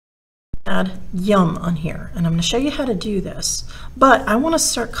add yum on here, and I'm going to show you how to do this. But I want to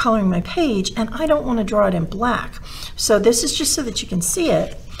start coloring my page, and I don't want to draw it in black. So this is just so that you can see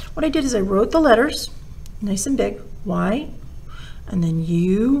it. What I did is I wrote the letters nice and big, Y, and then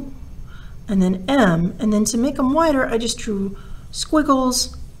U, and then M, and then to make them wider, I just drew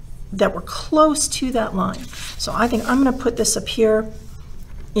squiggles that were close to that line. So I think I'm going to put this up here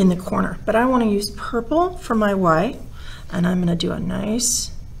in the corner, but I want to use purple for my Y, and I'm going to do a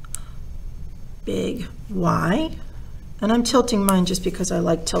nice big Y, and I'm tilting mine just because I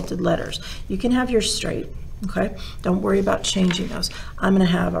like tilted letters. You can have yours straight, okay? Don't worry about changing those. I'm going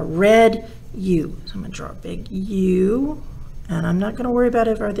to have a red U, so I'm going to draw a big U, and I'm not going to worry about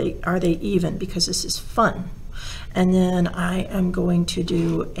if are they even, because this is fun. And then I am going to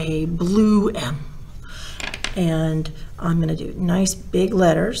do a blue M, and I'm going to do nice big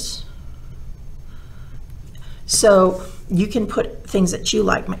letters. So you can put things that you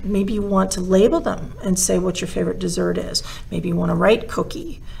like. Maybe you want to label them and say what your favorite dessert is. Maybe you want to write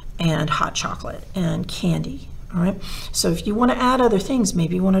cookie and hot chocolate and candy. All right, so if you want to add other things,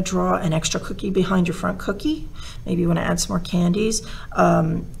 maybe you want to draw an extra cookie behind your front cookie. Maybe you want to add some more candies.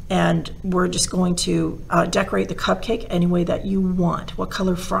 And we're just going to decorate the cupcake any way that you want. What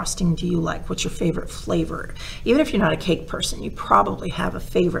color frosting do you like? What's your favorite flavor? Even if you're not a cake person, you probably have a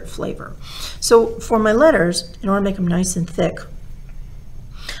favorite flavor. So for my letters, in order to make them nice and thick,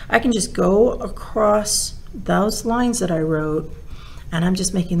 I can just go across those lines that I wrote, and I'm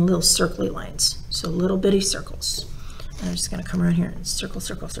just making little circly lines, so little bitty circles. And I'm just going to come around here and circle,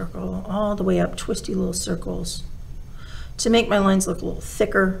 circle, circle, all the way up, twisty little circles, to make my lines look a little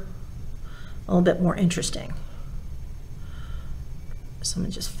thicker, a little bit more interesting. So I'm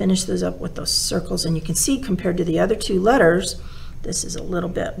going to just finish those up with those circles, and you can see compared to the other two letters, this is a little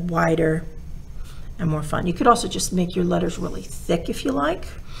bit wider and more fun. You could also just make your letters really thick if you like,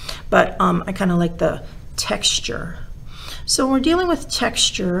 but I kind of like the texture. So when we're dealing with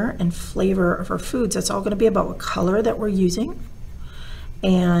texture and flavor of our foods, that's all going to be about what color that we're using.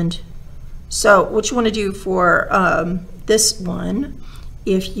 And so what you want to do for this one,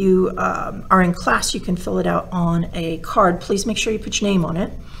 if you are in class, you can fill it out on a card. Please make sure you put your name on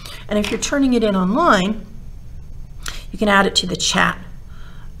it. And if you're turning it in online, you can add it to the chat,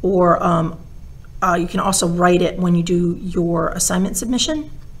 or you can also write it when you do your assignment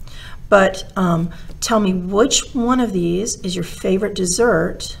submission. But tell me which one of these is your favorite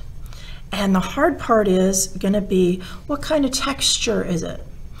dessert, and the hard part is going to be what kind of texture is it.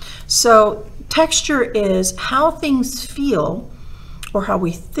 So texture is how things feel, or how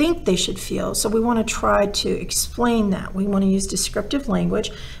we think they should feel. So we want to try to explain that. We want to use descriptive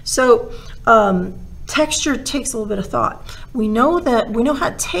language. So texture takes a little bit of thought. We know how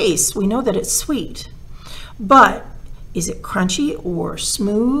it tastes. We know that it's sweet, but is it crunchy or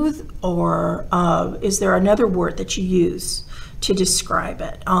smooth, or is there another word that you use to describe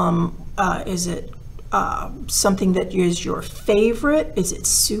it? Is it something that is your favorite? Is it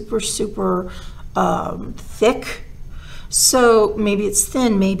super, super thick? So maybe it's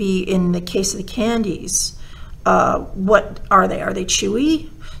thin. Maybe in the case of the candies, what are they? Are they chewy?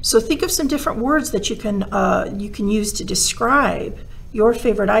 So think of some different words that you can use to describe your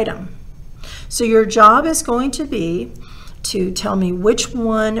favorite item. So your job is going to be to tell me which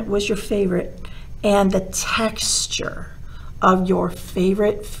one was your favorite and the texture of your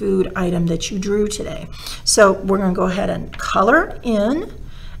favorite food item that you drew today. So we're going to go ahead and color in,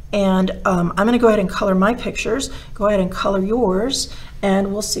 and I'm going to go ahead and color my pictures. Go ahead and color yours,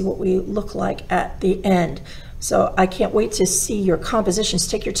 and we'll see what we look like at the end. So I can't wait to see your compositions.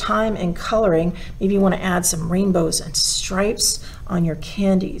 Take your time in coloring. Maybe you want to add some rainbows and stripes on your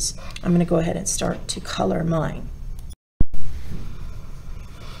candies. I'm going to go ahead and start to color mine.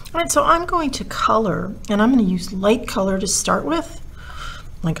 All right, so I'm going to color, and I'm going to use light color to start with.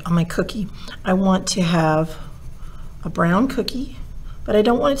 Like on my cookie, I want to have a brown cookie, but I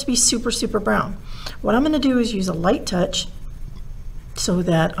don't want it to be super, super brown. What I'm going to do is use a light touch so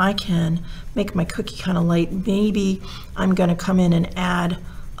that I can make my cookie kind of light. Maybe I'm going to come in and add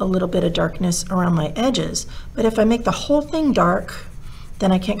a little bit of darkness around my edges, but if I make the whole thing dark,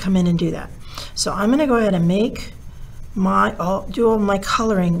 then I can't come in and do that. So I'm going to go ahead and make I'll do all my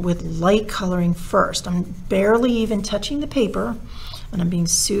coloring with light coloring first. I'm barely even touching the paper, and I'm being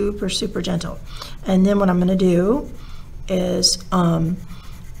super, super gentle. And then what I'm going to do is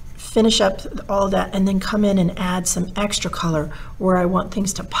finish up all of that, and then come in and add some extra color where I want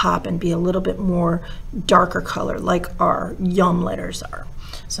things to pop and be a little bit more darker color, like our yum letters are.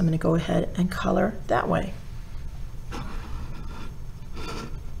 So I'm going to go ahead and color that way.